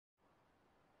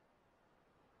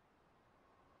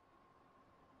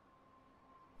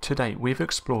To date, we've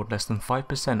explored less than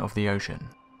 5% of the ocean.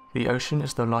 The ocean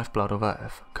is the lifeblood of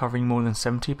Earth, covering more than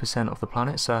 70% of the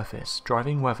planet's surface,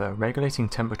 driving weather, regulating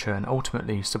temperature, and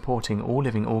ultimately supporting all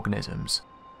living organisms.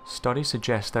 Studies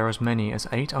suggest there are as many as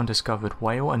 8 undiscovered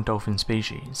whale and dolphin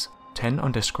species, 10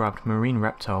 undescribed marine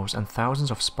reptiles, and thousands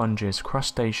of sponges,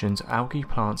 crustaceans, algae,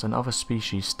 plants, and other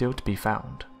species still to be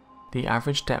found. The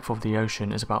average depth of the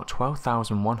ocean is about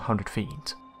 12,100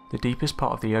 feet. The deepest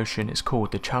part of the ocean is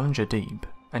called the Challenger Deep,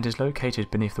 and is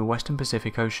located beneath the western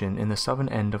Pacific Ocean in the southern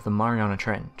end of the Mariana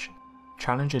Trench.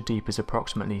 Challenger Deep is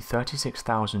approximately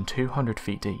 36,200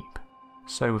 feet deep.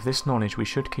 So with this knowledge we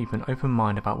should keep an open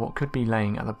mind about what could be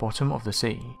laying at the bottom of the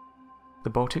sea. The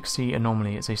Baltic Sea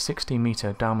Anomaly is a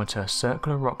 60-meter diameter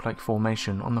circular rock-like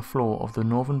formation on the floor of the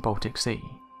northern Baltic Sea.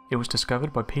 It was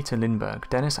discovered by Peter Lindberg,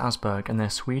 Dennis Asberg and their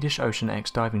Swedish Ocean X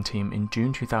diving team in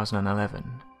June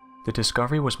 2011. The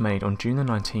discovery was made on June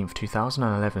 19,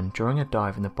 2011 during a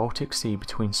dive in the Baltic Sea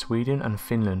between Sweden and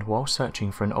Finland while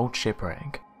searching for an old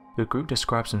shipwreck. The group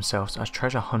describes themselves as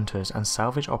treasure hunters and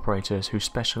salvage operators who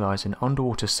specialise in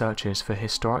underwater searches for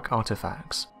historic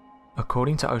artefacts.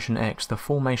 According to Ocean X, the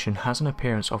formation has an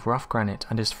appearance of rough granite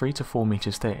and is 3 to 4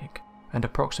 meters thick, and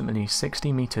approximately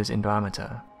 60 meters in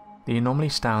diameter. The anomaly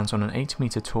stands on an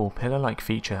 8-meter tall pillar-like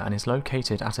feature and is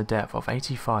located at a depth of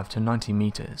 85 to 90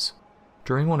 meters.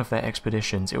 During one of their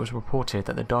expeditions, it was reported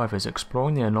that the divers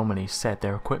exploring the anomaly said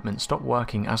their equipment stopped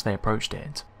working as they approached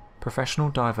it. Professional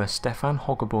diver Stefan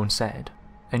Hoggeborn said,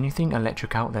 "Anything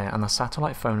electric out there and the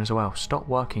satellite phone as well stopped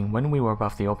working when we were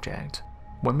above the object.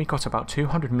 When we got about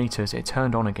 200 meters it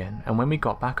turned on again, and when we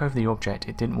got back over the object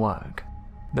it didn't work."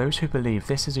 Those who believe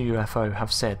this is a UFO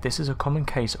have said this is a common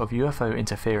case of UFO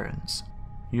interference.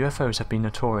 UFOs have been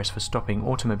notorious for stopping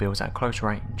automobiles at close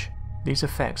range. These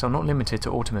effects are not limited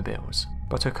to automobiles,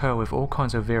 but occur with all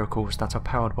kinds of vehicles that are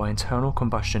powered by internal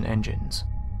combustion engines.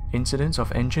 Incidents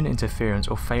of engine interference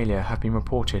or failure have been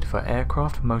reported for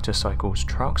aircraft, motorcycles,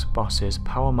 trucks, buses,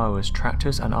 power mowers,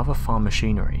 tractors and other farm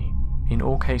machinery. In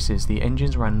all cases, the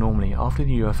engines ran normally after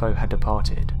the UFO had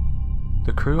departed.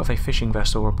 The crew of a fishing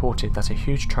vessel reported that a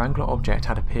huge triangular object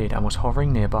had appeared and was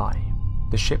hovering nearby.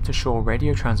 The ship-to-shore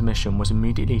radio transmission was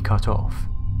immediately cut off.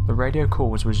 The radio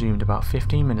call was resumed about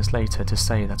 15 minutes later to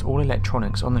say that all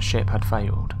electronics on the ship had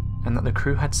failed, and that the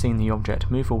crew had seen the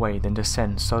object move away then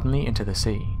descend suddenly into the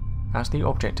sea. As the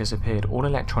object disappeared, all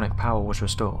electronic power was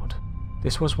restored.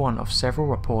 This was one of several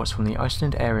reports from the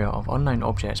Iceland area of unknown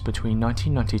objects between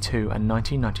 1992 and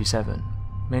 1997.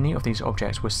 Many of these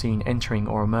objects were seen entering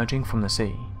or emerging from the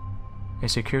sea. A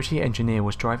security engineer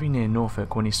was driving near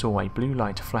Norfolk when he saw a blue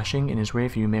light flashing in his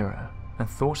rearview mirror, and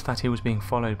thought that he was being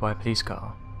followed by a police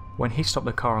car. When he stopped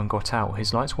the car and got out,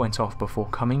 his lights went off before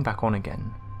coming back on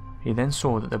again. He then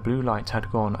saw that the blue light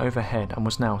had gone overhead and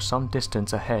was now some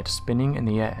distance ahead, spinning in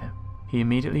the air. He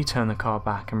immediately turned the car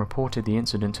back and reported the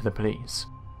incident to the police.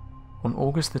 On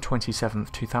August 27,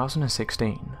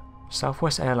 2016,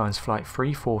 Southwest Airlines Flight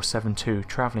 3472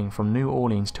 travelling from New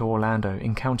Orleans to Orlando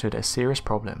encountered a serious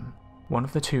problem. One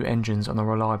of the 2 engines on the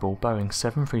reliable Boeing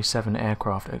 737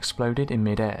 aircraft exploded in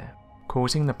mid-air,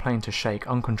 causing the plane to shake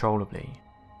uncontrollably.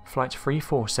 Flight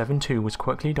 3472 was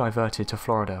quickly diverted to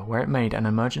Florida, where it made an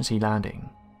emergency landing.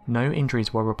 No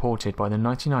injuries were reported by the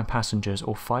 99 passengers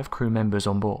or 5 crew members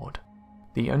on board.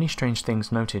 The only strange things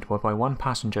noted were by one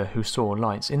passenger who saw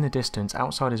lights in the distance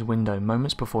outside his window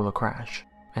moments before the crash,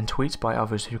 and tweets by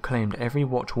others who claimed every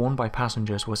watch worn by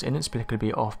passengers was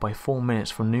inexplicably off by 4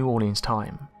 minutes from New Orleans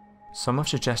time. Some have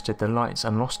suggested the lights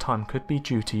and lost time could be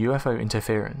due to UFO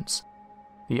interference.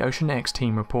 The Ocean X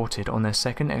team reported on their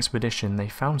second expedition they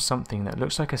found something that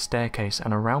looks like a staircase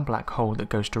and a round black hole that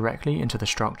goes directly into the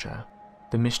structure.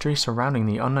 The mystery surrounding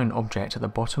the unknown object at the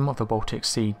bottom of the Baltic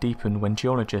Sea deepened when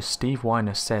geologist Steve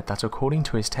Weiner said that according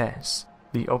to his tests,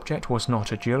 the object was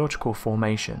not a geological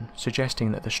formation,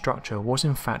 suggesting that the structure was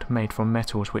in fact made from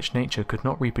metals which nature could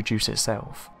not reproduce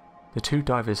itself. The 2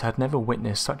 divers had never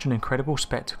witnessed such an incredible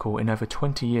spectacle in over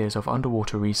 20 years of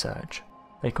underwater research.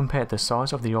 They compared the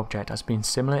size of the object as being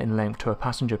similar in length to a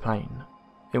passenger plane.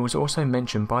 It was also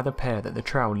mentioned by the pair that the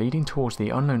trail leading towards the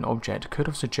unknown object could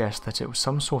have suggested that it was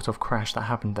some sort of crash that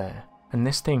happened there, and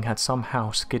this thing had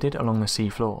somehow skidded along the sea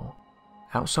floor.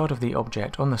 Outside of the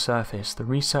object on the surface, the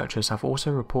researchers have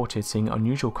also reported seeing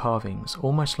unusual carvings,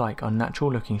 almost like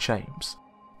unnatural looking shapes.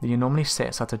 The anomaly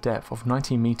sits at a depth of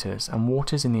 90 meters and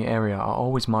waters in the area are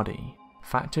always muddy,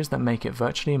 factors that make it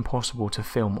virtually impossible to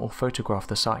film or photograph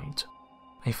the site.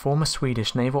 A former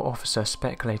Swedish naval officer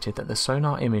speculated that the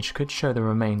sonar image could show the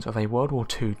remains of a World War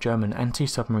II German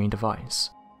anti-submarine device,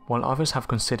 while others have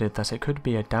considered that it could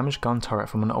be a damaged gun turret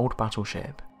from an old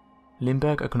battleship.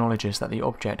 Lindbergh acknowledges that the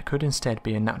object could instead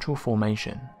be a natural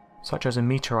formation, such as a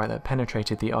meteorite that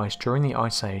penetrated the ice during the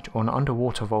Ice Age or an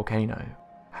underwater volcano.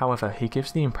 However, he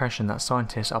gives the impression that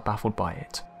scientists are baffled by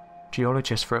it.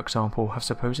 Geologists, for example, have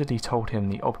supposedly told him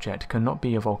the object cannot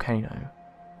be a volcano.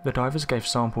 The divers gave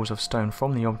samples of stone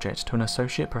from the object to an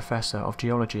associate professor of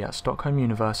geology at Stockholm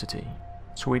University.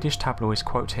 Swedish tabloids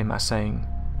quote him as saying,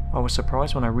 "I was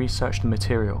surprised when I researched the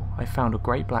material. I found a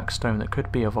great black stone that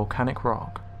could be a volcanic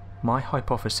rock. My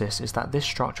hypothesis is that this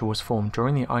structure was formed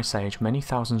during the Ice Age many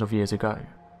thousands of years ago."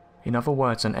 In other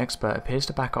words, an expert appears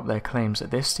to back up their claims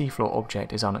that this seafloor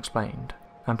object is unexplained,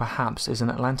 and perhaps is an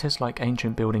Atlantis-like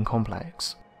ancient building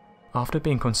complex. After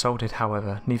being consulted,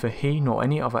 however, neither he nor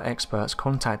any other experts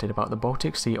contacted about the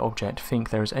Baltic Sea object think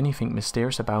there is anything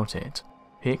mysterious about it.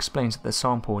 He explains that the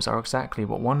samples are exactly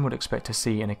what one would expect to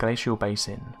see in a glacial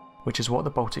basin, which is what the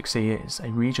Baltic Sea is,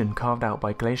 a region carved out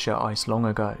by glacier ice long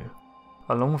ago.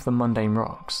 Along with the mundane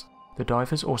rocks, the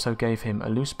divers also gave him a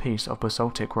loose piece of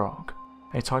basaltic rock,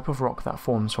 a type of rock that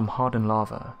forms from hardened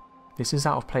lava. This is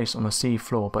out of place on the sea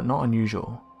floor but not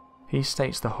unusual. He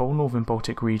states the whole northern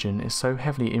Baltic region is so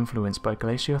heavily influenced by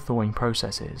glacier thawing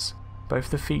processes.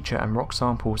 Both the feature and rock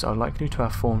samples are likely to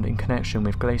have formed in connection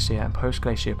with glacier and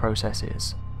post-glacier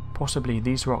processes. Possibly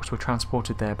these rocks were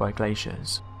transported there by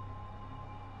glaciers.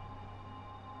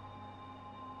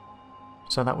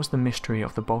 So that was the mystery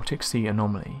of the Baltic Sea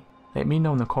anomaly. Let me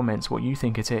know in the comments what you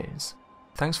think it is.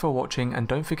 Thanks for watching, and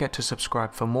don't forget to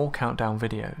subscribe for more countdown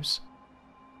videos.